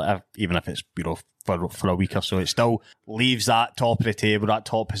pecking order, even if it's, you know, for a week or so. It still leaves that top of the table, that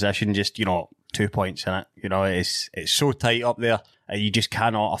top position, just, you know, 2 points in it. You know, it's so tight up there. You just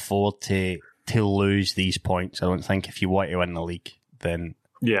cannot afford to lose these points. I don't think, if you want to win the league, then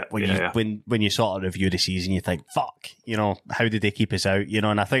when you sort of review the season, you think, fuck, you know, how did they keep us out? You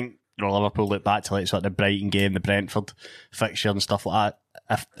know, and I think, you know, Liverpool look back to like sort of the Brighton game, the Brentford fixture and stuff like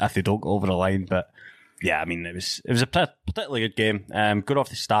that, if they don't go over the line. But yeah, I mean, it was a particularly good game. Good off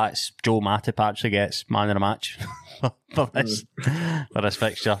the stats, Joel Matip actually gets man of the match for this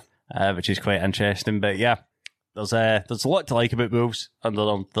fixture, which is quite interesting. But yeah, there's a lot to like about Wolves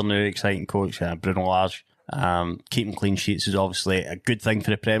under their new exciting coach, Bruno Lage. Keeping clean sheets is obviously a good thing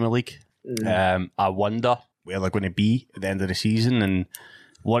for the Premier League. I wonder where they're going to be at the end of the season and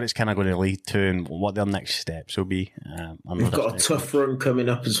what it's kind of going to lead to and what their next steps will be. We've got a tough run coming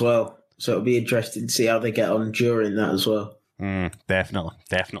up as well, so it'll be interesting to see how they get on during that as well.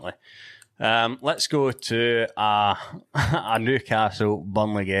 Definitely. Let's go to a Newcastle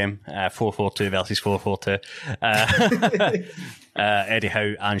Burnley game, 4-4-2 versus 4-4-2. Eddie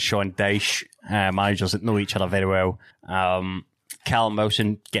Howe and Sean Dyche, managers that know each other very well. Callum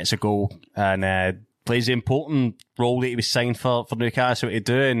Wilson gets a goal and plays the important role that he was signed for Newcastle to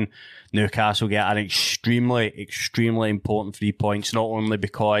do, and Newcastle get an extremely important 3 points, not only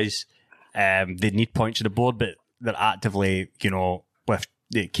because they need points on the board, but they're actively, with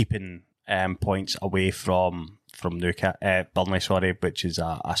keeping points away from Burnley, which is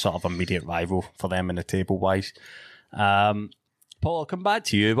a sort of immediate rival for them in the table wise. Paul, I'll come back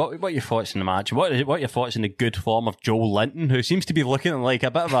to you. What are your thoughts on the match? What are your thoughts on the good form of Joel Linton, who seems to be looking like a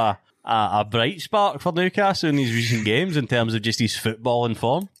bit of a bright spark for Newcastle in these recent games in terms of just his footballing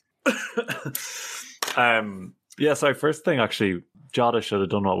form? So first thing, actually, Jota should have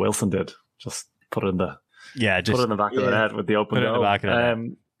done what Wilson did. Just put it in the back of the net with the open goal. I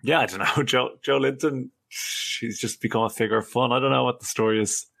don't know. Joe Linton, he's just become a figure of fun. I don't know what the story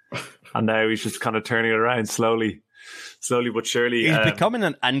is. And now he's just kind of turning it around slowly but surely. He's becoming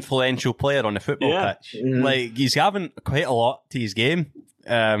an influential player on the football pitch. Like, he's having quite a lot to his game.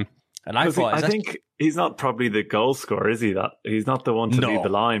 And I think he's not probably the goal scorer, is he? That he's not the one to lead the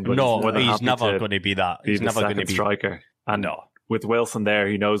line, but he's never going to be that. He's never going to be striker. And with Wilson there,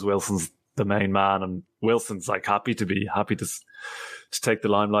 he knows Wilson's the main man, and Wilson's like happy to take the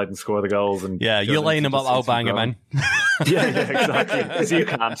limelight and score the goals. And you line him up, I'll bang him in. Exactly. Because you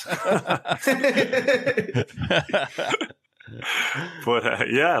can't. But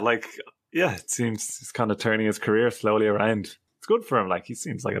it seems he's kind of turning his career slowly around. It's good for him. Like, he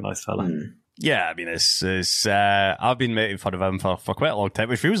seems like a nice fella. Yeah, I mean, it's I've been making fun of him for quite a long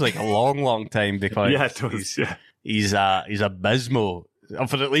time. It feels like a long time because it does. He's abysmal.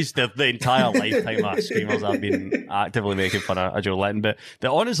 For at least the entire lifetime of Screamers, I've been actively making fun of Joe Linton. But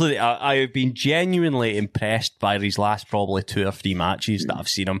honestly, I have been genuinely impressed by his last probably 2 or 3 matches that I've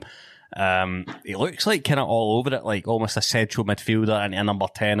seen him. He looks like kind of all over it, like almost a central midfielder and a number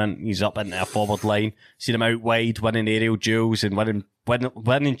 10, and he's up into a forward line. Seen him out wide, winning aerial duels and winning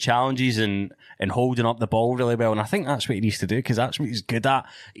challenges and holding up the ball really well. And I think that's what he needs to do, because that's what he's good at.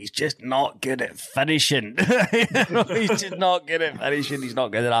 He's just not good at finishing. He's just not good at finishing. He's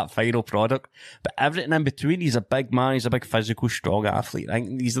not good at that final product. But everything in between, he's a big man. He's a big physical, strong athlete. I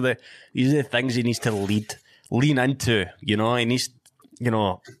think these are the things he needs to lean into. He needs.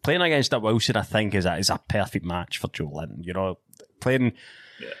 Playing against a Wilson, I think, is a perfect match for Joe Linton. Playing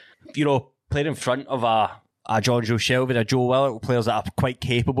in front of a John Joe Shelby, a Joe Willett, players that are quite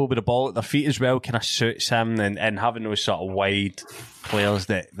capable with the ball at their feet as well, kind of suits him, and having those sort of wide players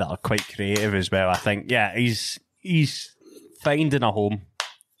that are quite creative as well. I think, he's finding a home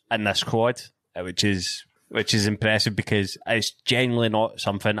in this squad, which is impressive, because it's genuinely not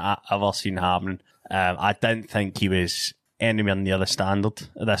something I've ever seen happen. I didn't think he was anywhere near the standard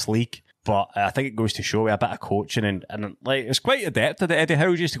of this league, but I think it goes to show with a bit of coaching and like, it's quite adept at Eddie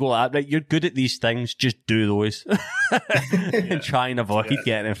Howe just to go like, right, you're good at these things, just do those and try and avoid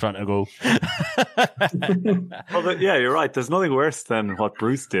getting in front of goal. Well, you're right. There's nothing worse than what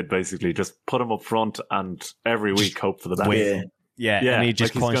Bruce did, basically. Just put him up front and every week hope for the best. Yeah, and he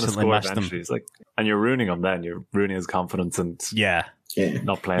just constantly missed them. It's like, and you're ruining him then. You're ruining his confidence and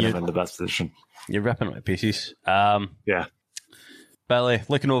not playing him in the best position. You're ripping it to pieces. Billy,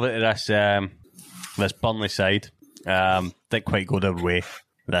 looking over to this Burnley side, didn't quite go their way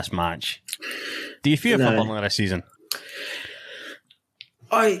with this match. Do you fear for Burnley this season?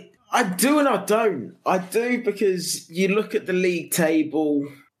 I do and I don't. I do, because you look at the league table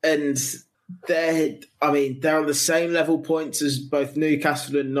and they're on the same level points as both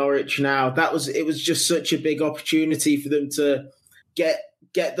Newcastle and Norwich now. It was just such a big opportunity for them to get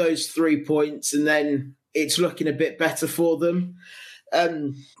those 3 points, and then it's looking a bit better for them.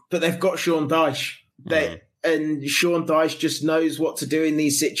 But they've got Sean Dyche. And Sean Dyche just knows what to do in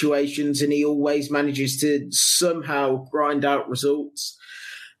these situations, and he always manages to somehow grind out results.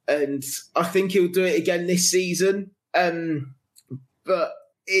 And I think he'll do it again this season. But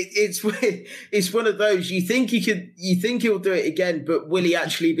it's one of those, you think he'll do it again, but will he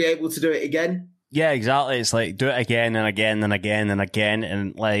actually be able to do it again? Yeah, exactly. It's like, do it again and again and again and again.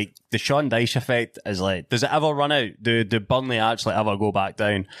 And like, the Sean Dyche effect is like, does it ever run out? Do Burnley actually ever go back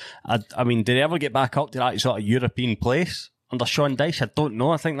down? I mean, did they ever get back up to that sort of European place? under Sean Dyche? I don't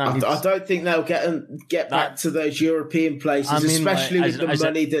know. I think that I don't think they'll get back to those European places, especially with the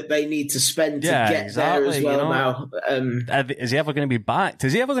money that they need to spend to get there as well now. Is he ever going to be backed?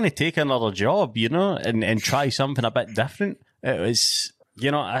 Is he ever going to take another job, and try something a bit different? It was,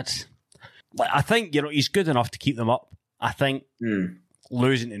 I think, he's good enough to keep them up. I think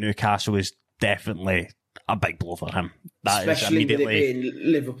losing to Newcastle is definitely a big blow for him. That especially is immediately with it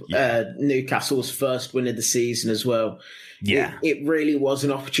being Liverpool, Newcastle's first win of the season as well. Yeah, it really was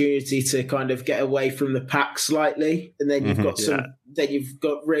an opportunity to kind of get away from the pack slightly, and then you've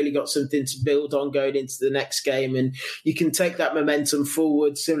got really got something to build on going into the next game, and you can take that momentum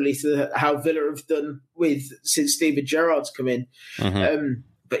forward, similarly to how Villa have done since Steven Gerrard's come in.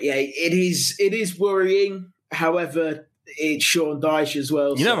 But yeah, it is worrying. However, it's Sean Dyche as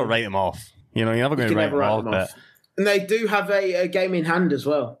well. You never write him off. You're never going to write them off. And they do have a game in hand as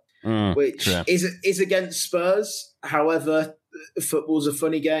well, which is against Spurs. However, football's a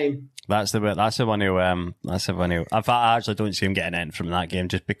funny game. That's the one who. In fact, I actually don't see him getting in from that game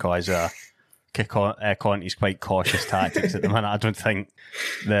just because Conte's quite cautious tactics at the minute. I don't think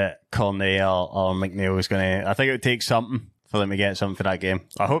that Cornet or McNeil is going to. I think it would take something for them to get something for that game.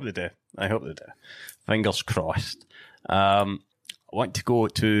 I hope they do. Fingers crossed. I want to go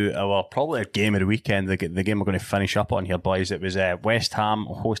to probably a game of the weekend, the game we're going to finish up on here, boys. It was West Ham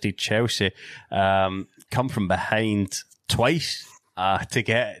hosted Chelsea. Come from behind twice to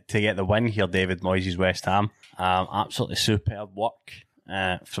get the win here, David Moyes' West Ham. Absolutely superb work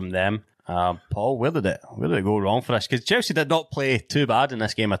from them. Paul, where did it go wrong for us? Because Chelsea did not play too bad in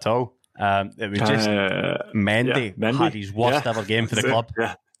this game at all. It was just Mendy had his worst ever game for the club.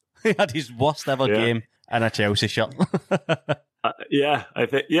 Yeah. He had his worst ever game in a Chelsea shirt. I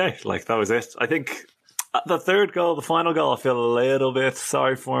think that was it. I think the third goal, the final goal, I feel a little bit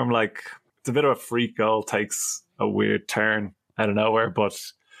sorry for him. Like, it's a bit of a freak goal, takes a weird turn out of nowhere, but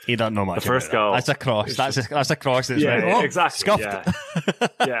he don't know much. The first goal, that's a cross. That's a cross. That's exactly. Scuffed.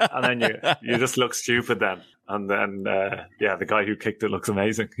 And then you just look stupid then. And then, the guy who kicked it looks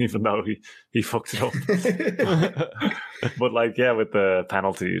amazing, even though he fucked it up. But with the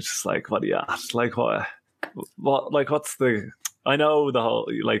penalty, it's just like, what are you at? Like, what's the... I know the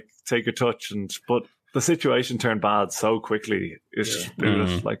whole, take a touch, but the situation turned bad so quickly. It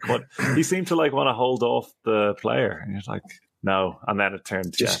was like, what... He seemed to, want to hold off the player. And you're like, no. And then it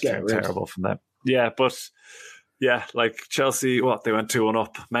turned terrible from them. Yeah, but, Chelsea, they went 2-1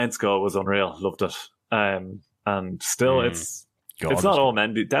 up. Mount's goal was unreal. Loved it. And still, it's not all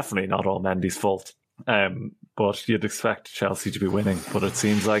Mendy. Definitely not all Mendy's fault. But you'd expect Chelsea to be winning. But it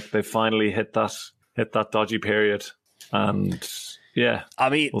seems like they finally hit that dodgy period. And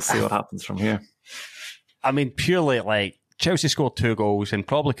we'll see what happens from here. I mean, purely Chelsea scored 2 goals and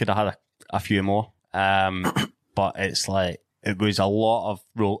probably could have had a few more. But it's it was a lot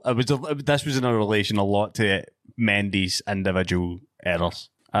of this was in a relation a lot to Mendy's individual errors.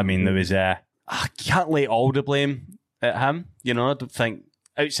 I mean, there was I can't lay all the blame at him. I don't think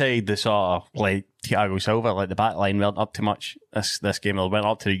outside the sort of Thiago Silva, the back line weren't up to much this game. They went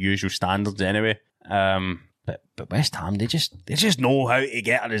up to the usual standards anyway. But West Ham, they just know how to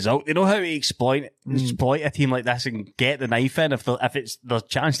get a result. They know how to exploit a team like this and get the knife in. If there's a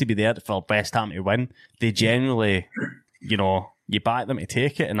chance to be there for West Ham to win, they generally, you back them to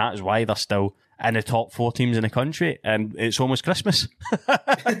take it, and that is why they're still in the top 4 teams in the country, and it's almost Christmas,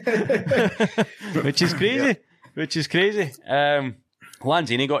 which is crazy.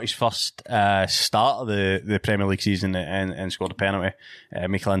 Lanzini got his first start of the Premier League season and scored a penalty.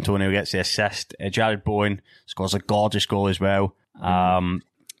 Michael Antonio gets the assist. Jared Bowen scores a gorgeous goal as well. I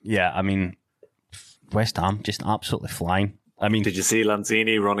mean, West Ham just absolutely flying. I mean, did you see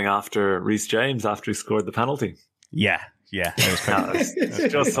Lanzini running after Reece James after he scored the penalty? Yeah.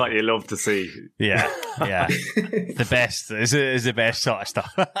 It's just what you love to see. Yeah. The best is the best sort of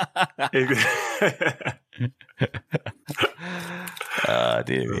stuff.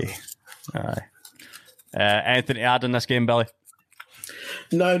 Dear me. Anything to add in this game, Billy?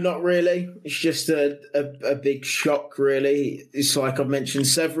 No, not really. It's just a big shock, really. It's like I've mentioned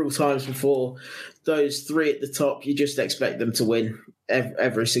several times before, those 3 at the top, you just expect them to win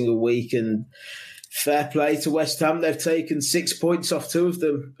every single week, and fair play to West Ham. They've taken 6 points off 2 of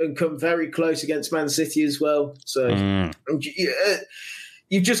them and come very close against Man City as well. So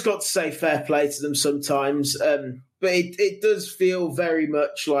you've just got to say fair play to them sometimes. But it does feel very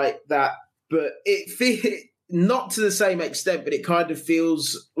much like that. But not to the same extent, but it kind of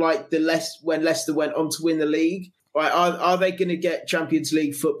feels like when Leicester went on to win the league. Right, are they going to get Champions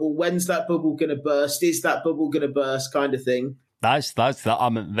League football? When's that bubble going to burst? Is that bubble going to burst kind of thing? That's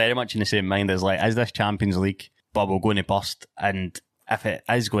I'm very much in the same mind as is this Champions League bubble going to burst? And if it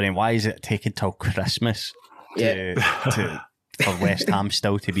is going to, why is it taking till Christmas for West Ham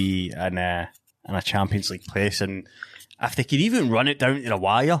still to be in a Champions League place? And if they could even run it down to the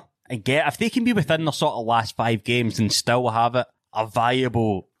wire and if they can be within the sort of last 5 games and still have it a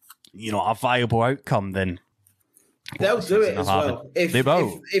viable outcome, then they'll do it as well.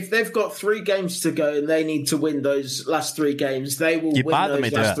 If they've got 3 games to go and they need to win those last 3 games, they will win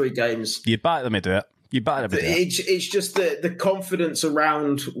those last 3 games. You'd back them to do it. It's just the confidence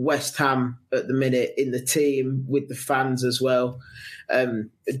around West Ham at the minute in the team with the fans as well.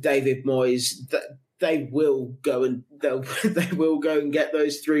 David Moyes, they will go and get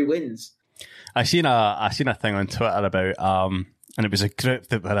those 3 wins. I seen a thing on Twitter about and it was a group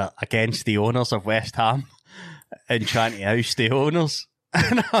that were against the owners of West Ham and trying to oust the owners.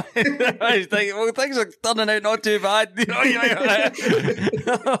 And I was thinking, well, things are turning out not too bad.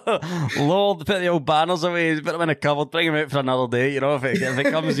 Lord, put the old banners away, put them in a cupboard, bring them out for another day. If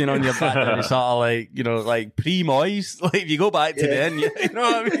it comes, on your back, it's sort of like pre-Moyes. Like if you go back to the end, you know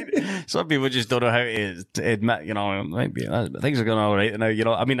what I mean? Some people just don't know how to admit, maybe things are going all right now.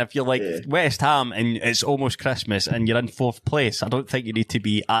 If you're like West Ham and it's almost Christmas and you're in 4th place, I don't think you need to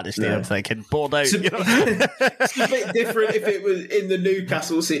be at the stadium thinking bored out. It's a bit different if it was in the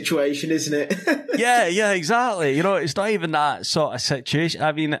Newcastle situation, isn't it? yeah, exactly. It's not even that sort of situation.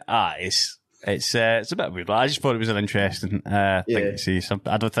 I mean, it's a bit weird. I just thought it was an interesting thing to see.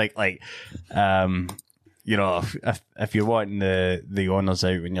 I don't think if you're wanting the honours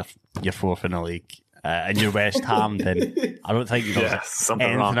out when you're 4th in the league and you're West Ham, then I don't think you've got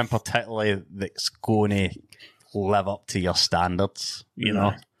anything in particular that's going to live up to your standards.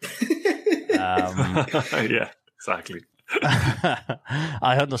 Yeah, exactly.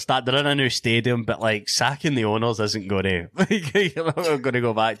 I understand they're in a new stadium, but sacking the owners isn't going to. You're not going to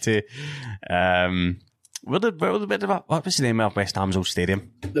go back to what was the name of West Ham's old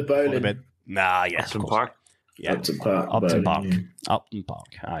stadium? The Bowling. Upton Park. Yeah, Upton Park. Upton Park.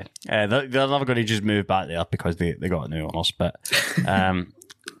 Aye. They're never going to just move back there because they got new owners. But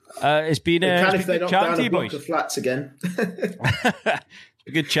it's been if they good knock chatting down to a you block boys. of flats again.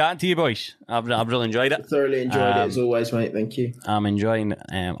 Good chatting to you boys. I've really enjoyed it. Thoroughly enjoyed it as always, mate. Thank you. I'm enjoying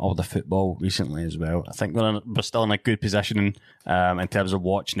all the football recently as well. I think we're still in a good position in terms of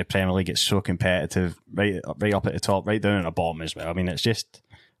watching the Premier League. It's so competitive, right up at the top, right down at the bottom as well. I mean, it's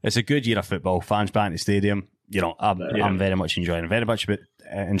a good year of football. Fans back in the stadium. I'm very much enjoying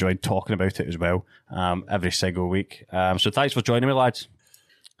talking about it as well every single week. So thanks for joining me, lads.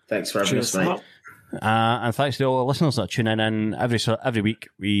 Thanks for having us, mate. And thanks to all the listeners that tune in every week.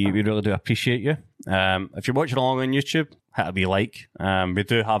 We really do appreciate you. If you're watching along on YouTube, hit a wee like. We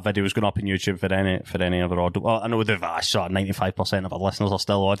do have videos going up on YouTube for any of our audio. Well, I know the vast sort of 95% of our listeners are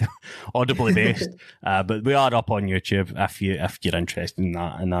still audibly based, but we are up on YouTube if you're interested in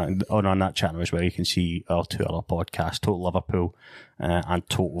that. And on that channel is where you can see our 2 other podcasts, Total Liverpool and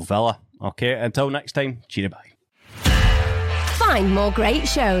Total Villa. Okay, until next time, cheerio, bye. Find more great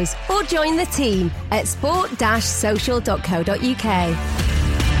shows or join the team at sport-social.co.uk.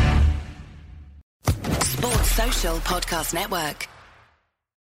 Sports Social Podcast Network.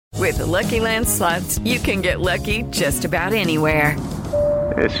 With the Lucky Land Slots, you can get lucky just about anywhere.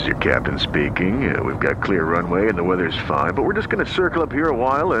 This is your captain speaking. We've got clear runway and the weather's fine, but we're just going to circle up here a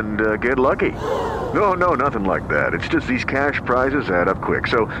while and get lucky. No, nothing like that. It's just these cash prizes add up quick.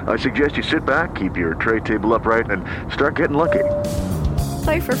 So I suggest you sit back, keep your tray table upright, and start getting lucky.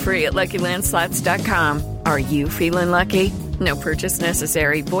 Play for free at LuckyLandSlots.com. Are you feeling lucky? No purchase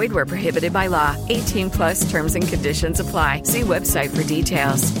necessary. Void where prohibited by law. 18+ terms and conditions apply. See website for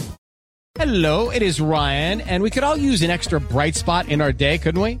details. Hello, it is Ryan, and we could all use an extra bright spot in our day,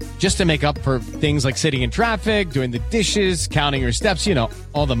 couldn't we? Just to make up for things like sitting in traffic, doing the dishes, counting your steps,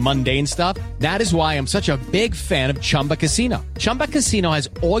 all the mundane stuff. That is why I'm such a big fan of Chumba Casino. Chumba Casino has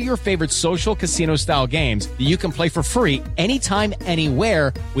all your favorite social casino-style games that you can play for free anytime,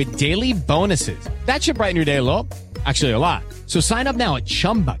 anywhere with daily bonuses. That should brighten your day a little. Actually, a lot. So sign up now at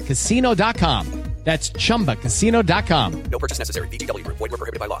ChumbaCasino.com. That's ChumbaCasino.com. No purchase necessary. VGW Group. Void where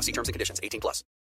prohibited by law. See terms and conditions. 18+.